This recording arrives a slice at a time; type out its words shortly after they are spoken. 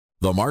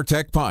The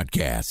MarTech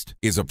Podcast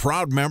is a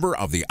proud member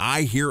of the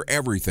I Hear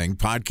Everything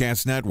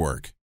Podcast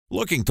Network.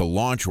 Looking to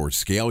launch or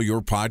scale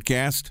your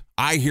podcast?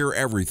 I Hear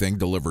Everything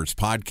delivers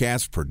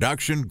podcast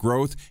production,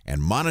 growth,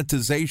 and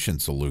monetization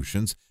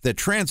solutions that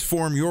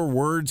transform your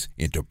words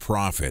into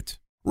profit.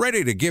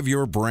 Ready to give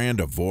your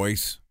brand a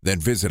voice? Then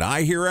visit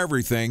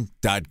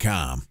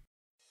iheareverything.com.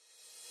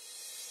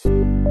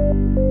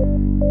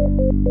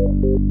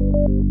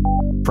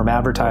 From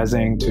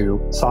advertising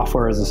to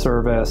software as a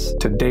service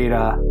to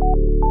data.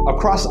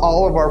 Across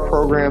all of our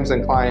programs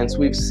and clients,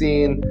 we've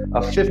seen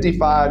a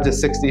 55 to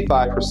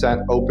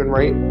 65% open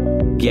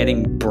rate.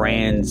 Getting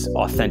brands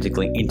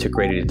authentically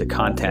integrated into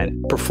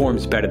content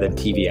performs better than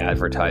TV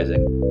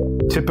advertising.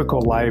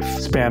 Typical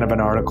lifespan of an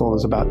article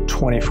is about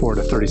 24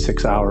 to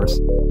 36 hours.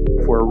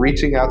 If we're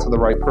reaching out to the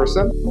right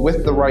person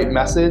with the right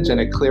message and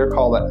a clear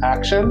call to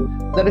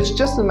action, then it's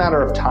just a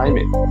matter of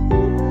timing.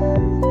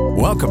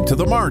 Welcome to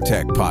the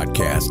MarTech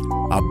Podcast,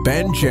 a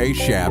Ben J.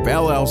 Schaap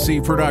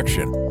LLC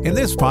production. In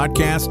this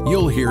podcast,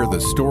 you'll hear the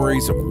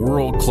stories of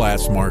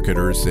world-class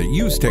marketers that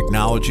use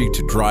technology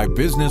to drive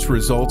business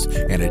results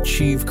and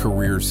achieve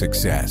career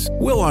success.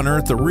 We'll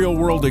unearth the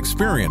real-world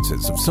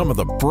experiences of some of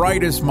the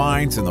brightest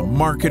minds in the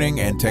marketing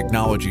and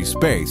technology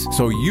space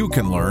so you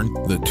can learn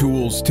the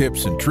tools,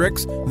 tips, and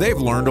tricks they've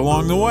learned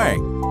along the way.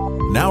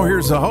 Now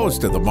here's the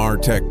host of the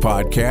MarTech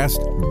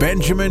Podcast,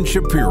 Benjamin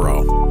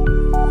Shapiro.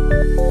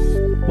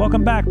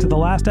 Welcome back to the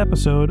last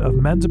episode of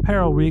Men's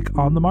Apparel Week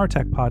on the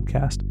MarTech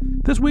Podcast.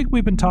 This week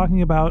we've been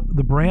talking about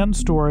the brand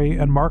story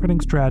and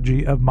marketing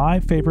strategy of my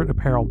favorite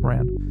apparel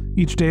brand.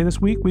 Each day this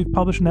week we've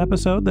published an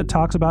episode that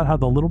talks about how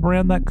the little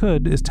brand that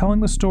could is telling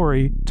the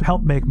story to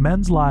help make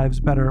men's lives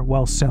better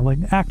while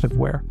selling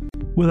activewear.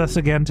 With us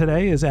again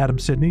today is Adam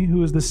Sidney,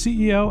 who is the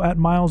CEO at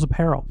Miles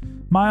Apparel.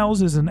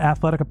 Miles is an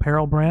athletic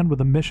apparel brand with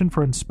a mission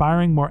for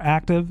inspiring more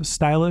active,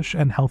 stylish,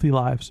 and healthy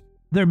lives.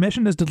 Their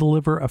mission is to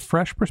deliver a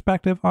fresh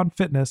perspective on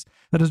fitness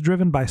that is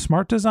driven by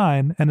smart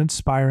design and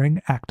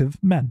inspiring active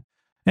men.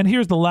 And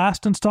here's the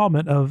last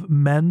installment of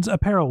Men's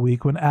Apparel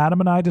Week when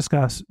Adam and I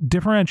discuss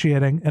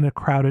differentiating in a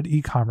crowded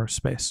e-commerce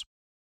space.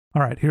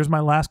 All right, here's my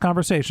last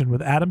conversation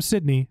with Adam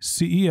Sidney,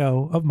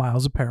 CEO of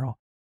Miles Apparel.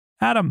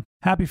 Adam,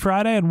 happy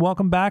Friday and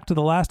welcome back to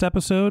the last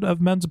episode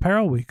of Men's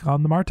Apparel Week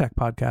on the MarTech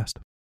Podcast.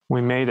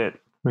 We made it.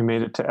 We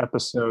made it to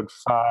episode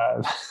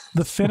 5.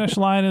 The finish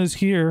line is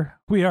here.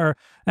 We are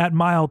at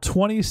mile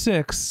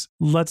 26.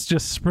 Let's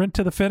just sprint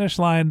to the finish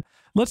line.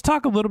 Let's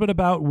talk a little bit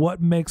about what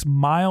makes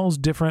Miles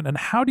different and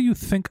how do you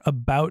think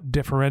about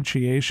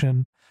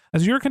differentiation?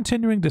 As you're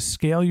continuing to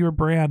scale your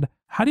brand,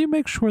 how do you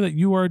make sure that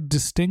you are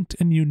distinct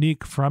and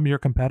unique from your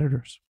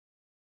competitors?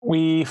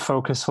 We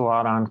focus a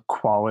lot on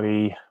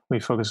quality. We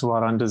focus a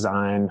lot on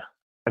design.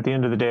 At the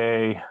end of the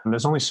day,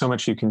 there's only so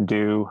much you can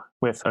do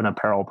with an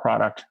apparel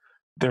product.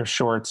 Their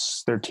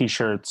shorts, their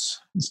t-shirts.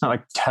 It's not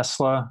like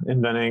Tesla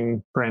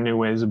inventing brand new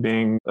ways of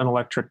being an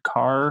electric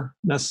car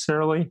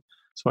necessarily.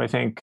 So I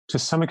think to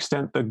some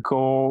extent, the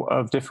goal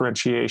of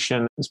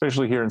differentiation,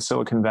 especially here in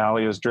Silicon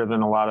Valley, is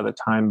driven a lot of the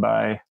time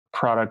by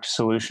product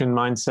solution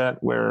mindset,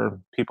 where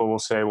people will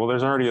say, well,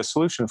 there's already a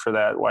solution for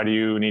that. Why do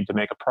you need to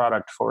make a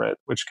product for it?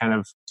 Which kind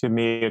of, to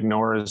me,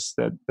 ignores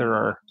that there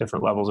are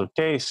different levels of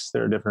taste,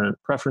 there are different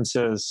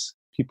preferences,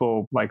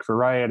 people like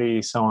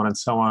variety, so on and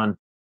so on.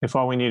 If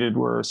all we needed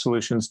were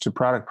solutions to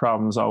product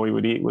problems, all we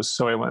would eat was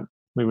Soylent.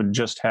 We would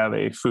just have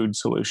a food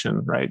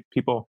solution, right?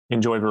 People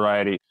enjoy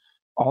variety.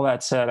 All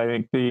that said, I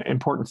think the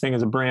important thing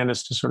as a brand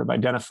is to sort of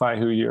identify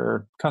who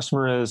your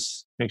customer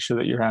is, make sure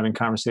that you're having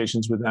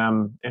conversations with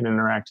them and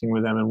interacting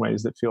with them in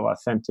ways that feel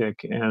authentic.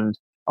 And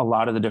a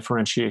lot of the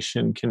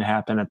differentiation can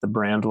happen at the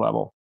brand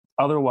level.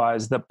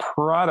 Otherwise, the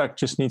product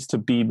just needs to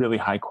be really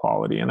high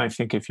quality. And I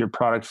think if you're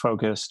product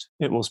focused,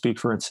 it will speak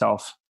for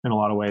itself in a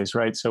lot of ways,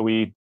 right? So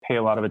we pay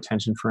a lot of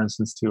attention, for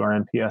instance, to our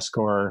NPS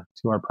score,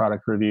 to our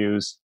product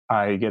reviews.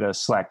 I get a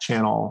Slack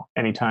channel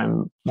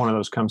anytime one of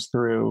those comes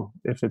through.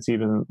 If it's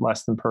even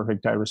less than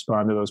perfect, I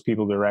respond to those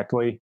people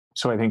directly.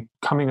 So I think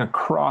coming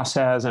across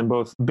as and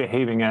both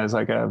behaving as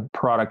like a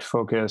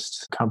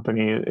product-focused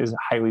company is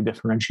highly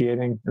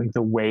differentiating. I think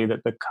the way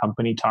that the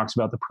company talks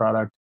about the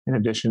product, in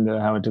addition to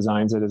how it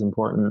designs it, is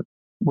important.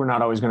 We're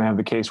not always going to have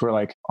the case where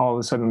like all of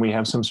a sudden we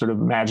have some sort of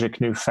magic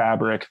new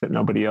fabric that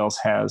nobody else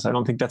has. I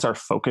don't think that's our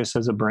focus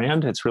as a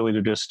brand. It's really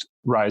to just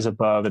rise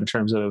above in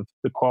terms of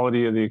the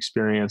quality of the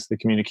experience, the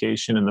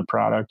communication, and the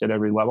product at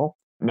every level,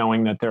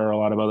 knowing that there are a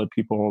lot of other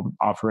people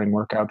offering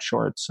workout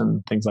shorts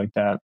and things like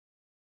that.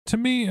 To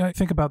me, I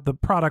think about the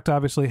product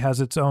obviously has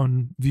its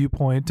own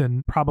viewpoint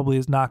and probably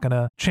is not going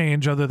to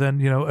change other than,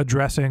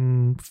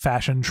 addressing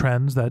fashion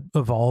trends that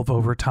evolve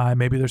over time.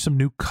 Maybe there's some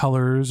new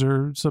colors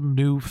or some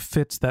new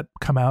fits that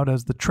come out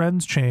as the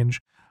trends change.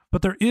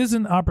 But there is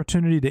an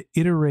opportunity to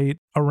iterate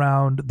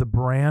around the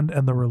brand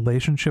and the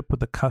relationship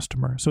with the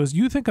customer. So as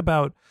you think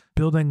about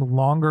building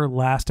longer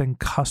lasting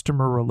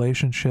customer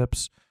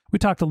relationships, we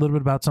talked a little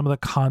bit about some of the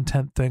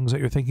content things that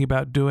you're thinking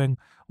about doing.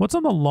 What's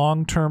on the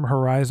long-term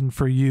horizon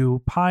for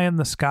you? Pie in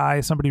the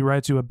sky, somebody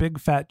writes you a big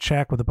fat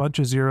check with a bunch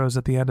of zeros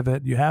at the end of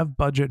it. You have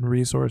budget and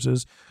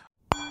resources.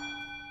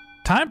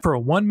 Time for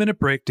a 1-minute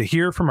break to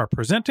hear from our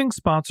presenting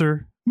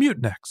sponsor,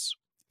 Mutinex.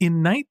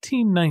 In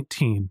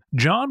 1919,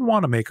 John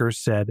Wanamaker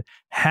said,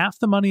 "Half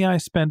the money I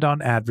spend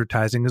on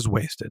advertising is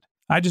wasted.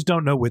 I just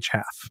don't know which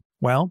half."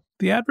 Well,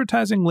 the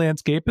advertising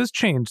landscape has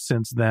changed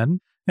since then,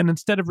 and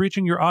instead of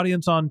reaching your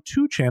audience on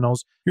 2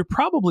 channels, you're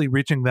probably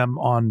reaching them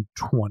on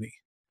 20.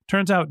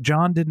 Turns out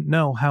John didn't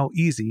know how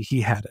easy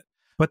he had it.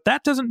 But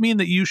that doesn't mean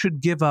that you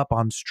should give up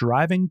on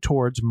striving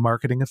towards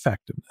marketing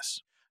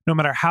effectiveness. No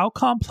matter how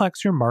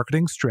complex your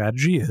marketing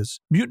strategy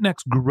is, Mutinex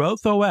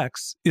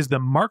GrowthOS is the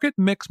market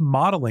mix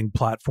modeling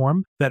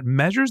platform that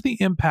measures the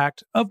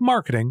impact of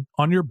marketing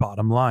on your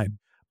bottom line.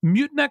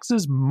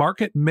 Mutinex's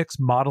market mix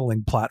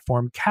modeling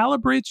platform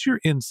calibrates your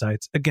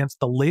insights against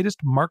the latest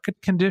market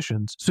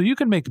conditions so you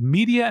can make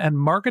media and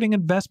marketing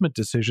investment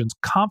decisions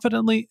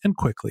confidently and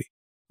quickly.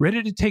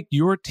 Ready to take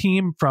your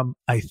team from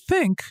I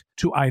think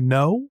to I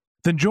know?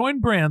 Then join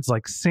brands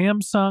like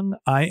Samsung,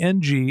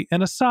 ING,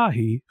 and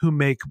Asahi who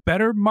make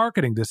better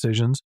marketing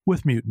decisions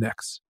with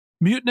Mutinex.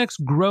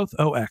 Mutinex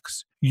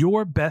GrowthOS.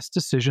 Your best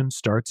decision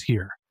starts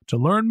here. To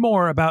learn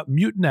more about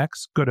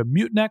Mutinex, go to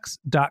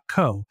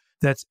mutinex.co.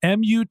 That's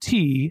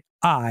MUTINEX.co.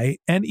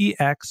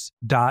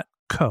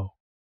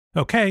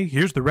 Okay,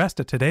 here's the rest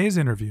of today's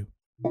interview.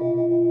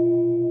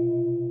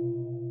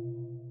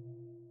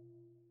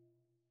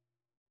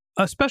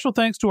 A special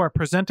thanks to our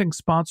presenting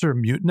sponsor,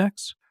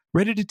 Mutinex.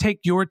 Ready to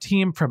take your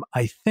team from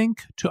I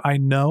think to I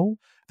know?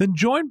 Then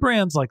join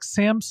brands like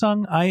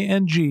Samsung,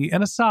 ING,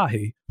 and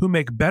Asahi who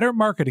make better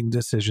marketing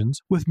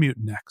decisions with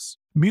Mutinex.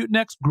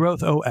 Mutinex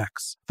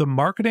GrowthOS, the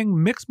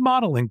marketing mix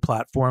modeling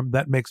platform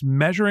that makes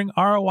measuring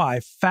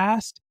ROI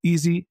fast,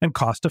 easy, and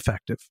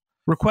cost-effective.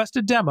 Request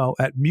a demo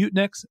at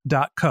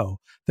mutinex.co.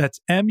 That's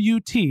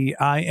MUTINEX.co.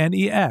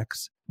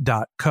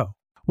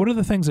 What are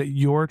the things that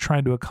you're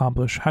trying to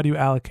accomplish? How do you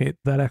allocate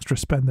that extra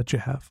spend that you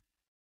have?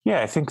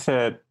 Yeah, I think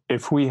that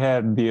if we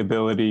had the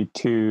ability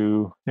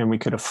to, and we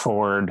could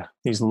afford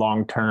these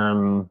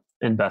long-term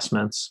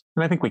investments,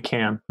 and I think we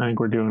can, I think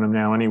we're doing them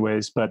now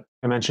anyways, but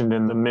I mentioned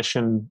in the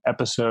mission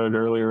episode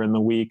earlier in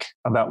the week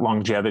about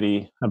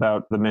longevity,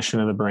 about the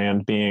mission of the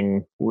brand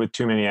being with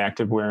too many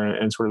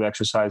activewear and sort of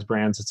exercise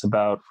brands, it's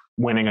about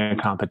winning a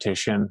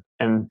competition.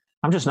 And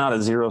I'm just not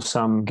a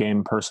zero-sum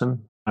game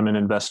person. I'm an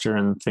investor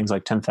in things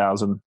like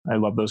 10,000. I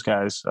love those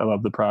guys. I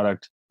love the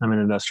product. I'm an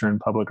investor in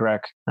Public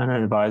Rec. I'm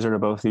an advisor to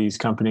both these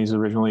companies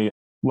originally.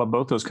 Love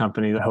both those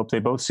companies. I hope they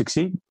both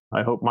succeed.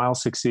 I hope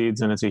Miles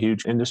succeeds, and it's a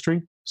huge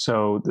industry.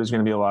 So there's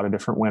going to be a lot of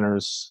different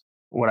winners.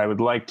 What I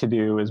would like to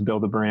do is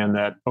build a brand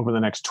that over the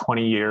next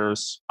 20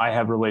 years, I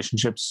have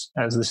relationships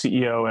as the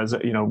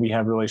CEO, we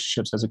have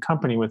relationships as a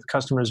company with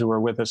customers who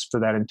are with us for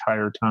that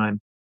entire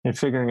time, and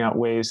figuring out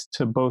ways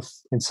to both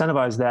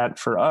incentivize that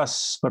for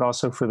us, but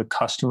also for the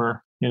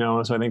customer.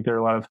 So I think there are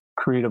a lot of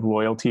creative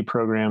loyalty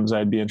programs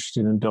I'd be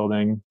interested in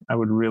building. I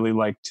would really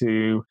like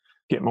to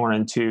get more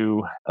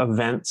into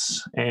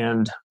events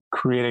and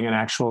creating an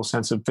actual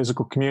sense of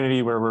physical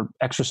community where we're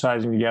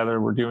exercising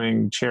together, we're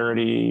doing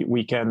charity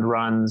weekend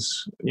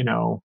runs,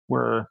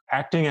 we're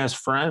acting as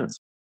friends.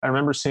 I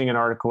remember seeing an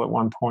article at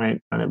one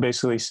point and it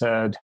basically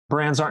said,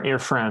 brands aren't your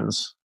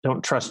friends.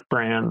 Don't trust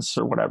brands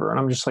or whatever. And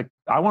I'm just like,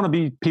 I want to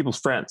be people's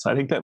friends. I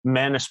think that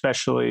men,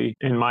 especially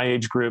in my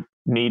age group,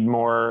 need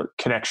more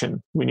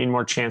connection. We need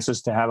more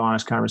chances to have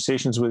honest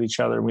conversations with each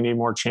other. We need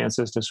more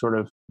chances to sort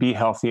of be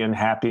healthy and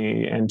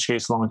happy and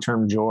chase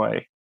long-term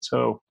joy.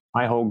 So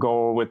my whole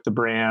goal with the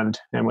brand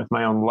and with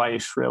my own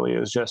life really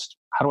is just,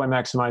 how do I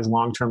maximize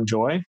long-term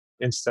joy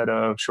instead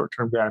of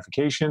short-term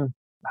gratification?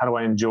 How do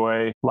I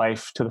enjoy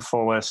life to the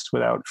fullest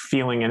without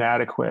feeling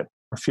inadequate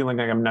or feeling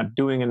like I'm not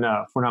doing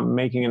enough, we're not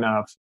making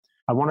enough?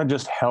 I want to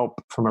just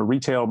help from a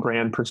retail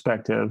brand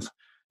perspective.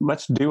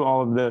 Let's do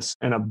all of this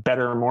in a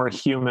better, more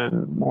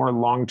human, more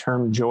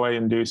long-term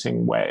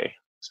joy-inducing way.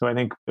 So I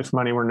think if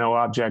money were no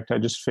object, I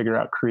just figure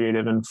out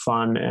creative and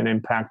fun and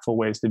impactful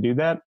ways to do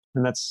that.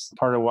 And that's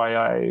part of why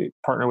I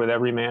partner with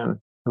Everyman.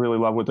 I really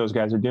love what those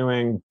guys are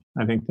doing.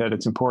 I think that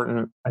it's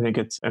important. I think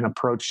it's an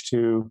approach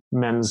to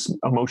men's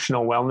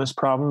emotional wellness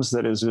problems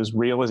that is as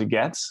real as it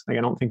gets. I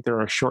don't think there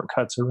are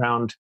shortcuts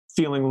around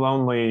feeling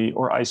lonely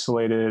or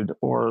isolated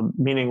or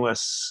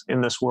meaningless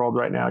in this world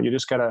right now. You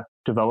just got to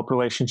develop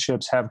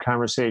relationships, have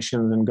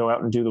conversations, and go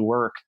out and do the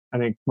work. I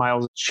think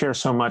Miles shares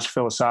so much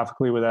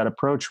philosophically with that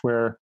approach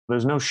where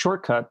there's no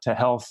shortcut to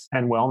health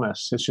and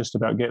wellness. It's just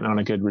about getting on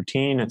a good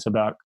routine. It's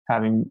about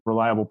having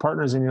reliable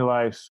partners in your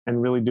life and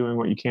really doing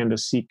what you can to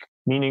seek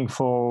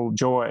meaningful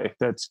joy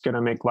that's going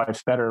to make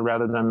life better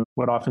rather than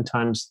what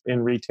oftentimes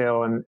in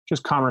retail and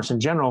just commerce in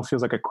general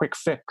feels like a quick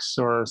fix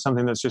or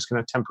something that's just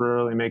going to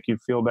temporarily make you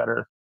feel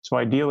better. So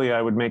ideally,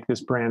 I would make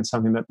this brand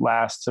something that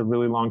lasts a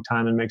really long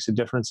time and makes a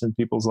difference in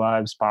people's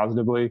lives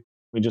positively.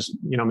 We just,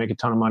 make a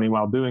ton of money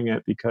while doing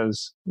it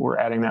because we're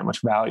adding that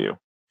much value.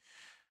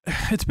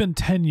 It's been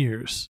 10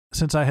 years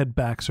since I had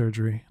back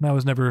surgery, and I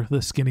was never the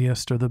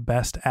skinniest or the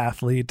best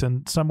athlete.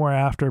 And somewhere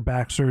after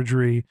back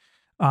surgery,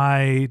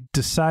 I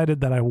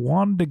decided that I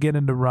wanted to get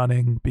into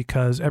running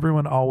because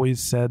everyone always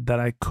said that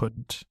I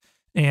couldn't.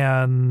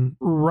 And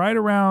right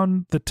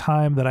around the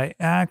time that I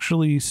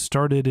actually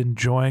started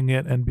enjoying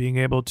it and being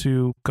able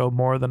to go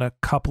more than a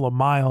couple of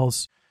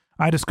miles,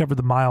 I discovered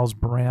the Miles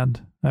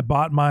brand. I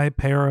bought my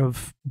pair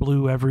of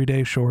blue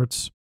everyday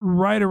shorts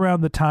right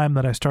around the time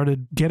that I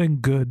started getting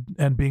good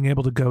and being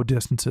able to go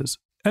distances.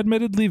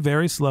 Admittedly,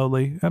 very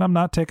slowly, and I'm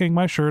not taking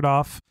my shirt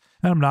off,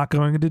 and I'm not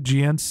going into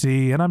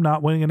GNC, and I'm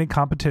not winning any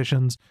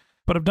competitions,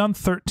 but I've done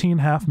 13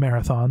 half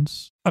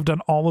marathons. I've done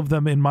all of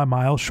them in my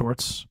Miles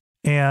shorts.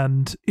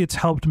 And it's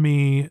helped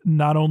me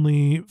not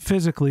only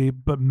physically,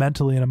 but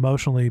mentally and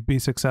emotionally be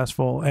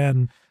successful.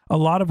 And a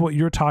lot of what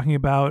you're talking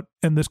about,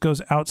 and this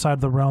goes outside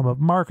the realm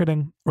of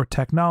marketing or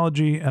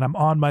technology, and I'm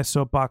on my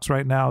soapbox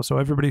right now. So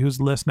everybody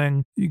who's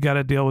listening, you got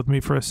to deal with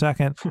me for a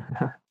second.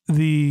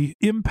 The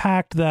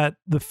impact that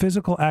the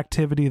physical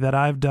activity that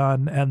I've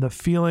done and the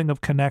feeling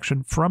of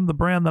connection from the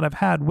brand that I've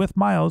had with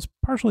Miles,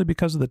 partially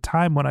because of the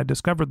time when I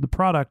discovered the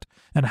product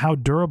and how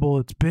durable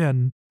it's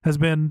been, has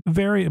been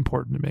very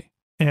important to me.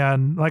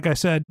 And like I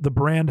said, the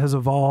brand has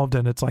evolved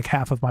and it's like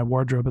half of my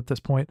wardrobe at this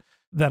point.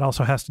 That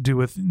also has to do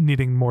with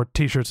needing more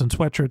t-shirts and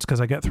sweatshirts because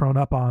I get thrown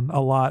up on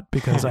a lot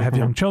because I have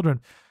young children.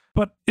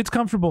 But it's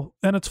comfortable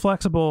and it's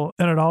flexible,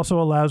 and it also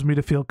allows me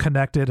to feel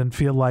connected and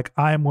feel like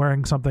I am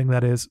wearing something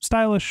that is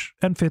stylish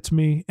and fits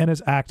me and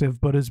is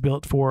active, but is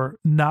built for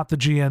not the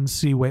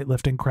GNC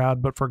weightlifting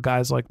crowd, but for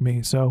guys like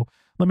me. So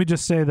let me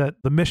just say that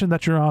the mission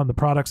that you're on, the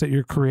products that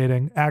you're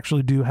creating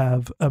actually do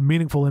have a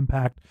meaningful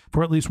impact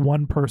for at least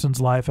one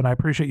person's life. And I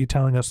appreciate you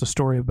telling us the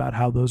story about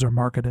how those are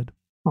marketed.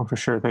 Oh, for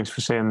sure. Thanks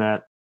for saying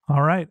that.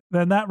 All right.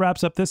 Then that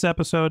wraps up this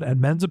episode and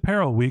Men's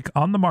Apparel Week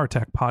on the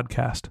Martech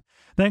podcast.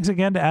 Thanks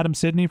again to Adam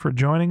Sidney for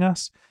joining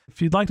us.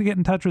 If you'd like to get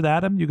in touch with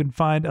Adam, you can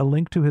find a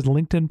link to his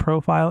LinkedIn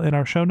profile in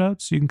our show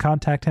notes. You can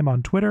contact him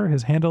on Twitter.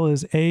 His handle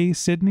is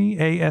asidney,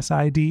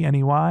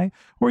 ASIDNEY,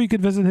 or you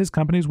could visit his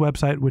company's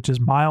website, which is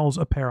Miles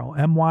Apparel,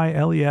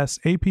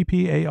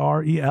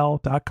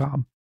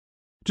 MYLESAPPAREL.com.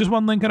 Just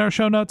one link in our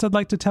show notes I'd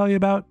like to tell you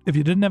about. If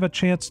you didn't have a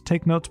chance to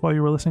take notes while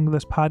you were listening to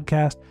this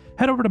podcast,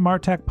 head over to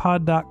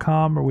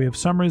martechpod.com, where we have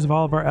summaries of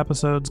all of our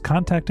episodes,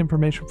 contact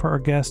information for our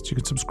guests. You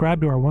can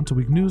subscribe to our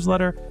once-a-week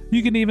newsletter.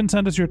 You can even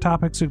send us your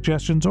topic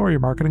suggestions or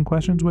your marketing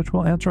questions, which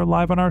we'll answer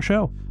live on our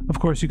show. Of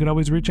course, you can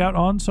always reach out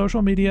on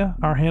social media.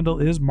 Our handle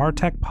is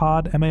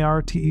martechpod,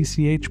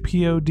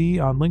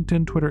 MARTECHPOD, on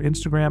LinkedIn, Twitter,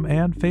 Instagram,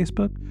 and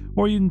Facebook.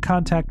 Or you can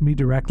contact me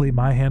directly.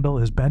 My handle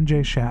is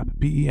BenJ Shap,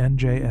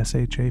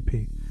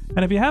 BenJShap.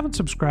 And if you haven't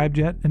subscribed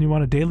yet and you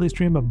want a daily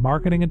stream of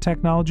marketing and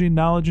technology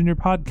knowledge in your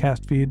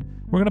podcast feed,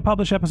 we're going to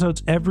publish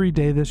episodes every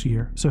day this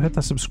year. So hit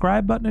the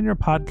subscribe button in your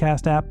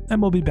podcast app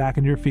and we'll be back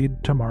in your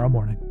feed tomorrow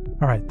morning.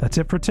 All right, that's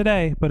it for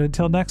today. But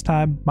until next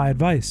time, my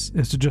advice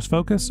is to just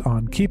focus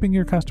on keeping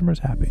your customers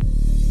happy.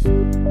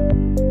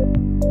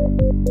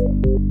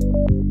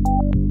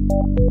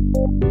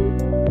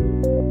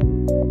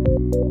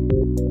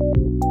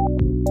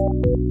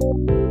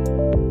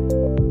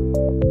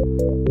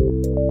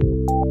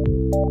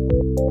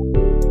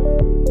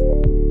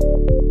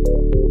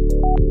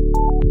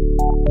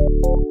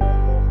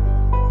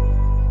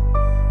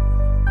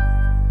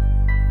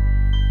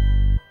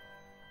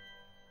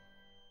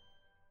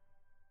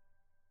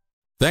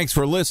 Thanks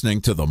for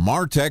listening to the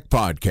Martech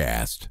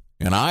Podcast,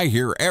 an I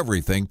Hear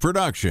Everything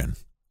production.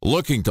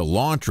 Looking to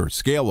launch or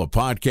scale a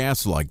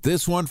podcast like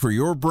this one for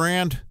your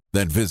brand?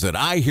 Then visit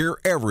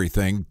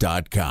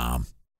iheareverything.com.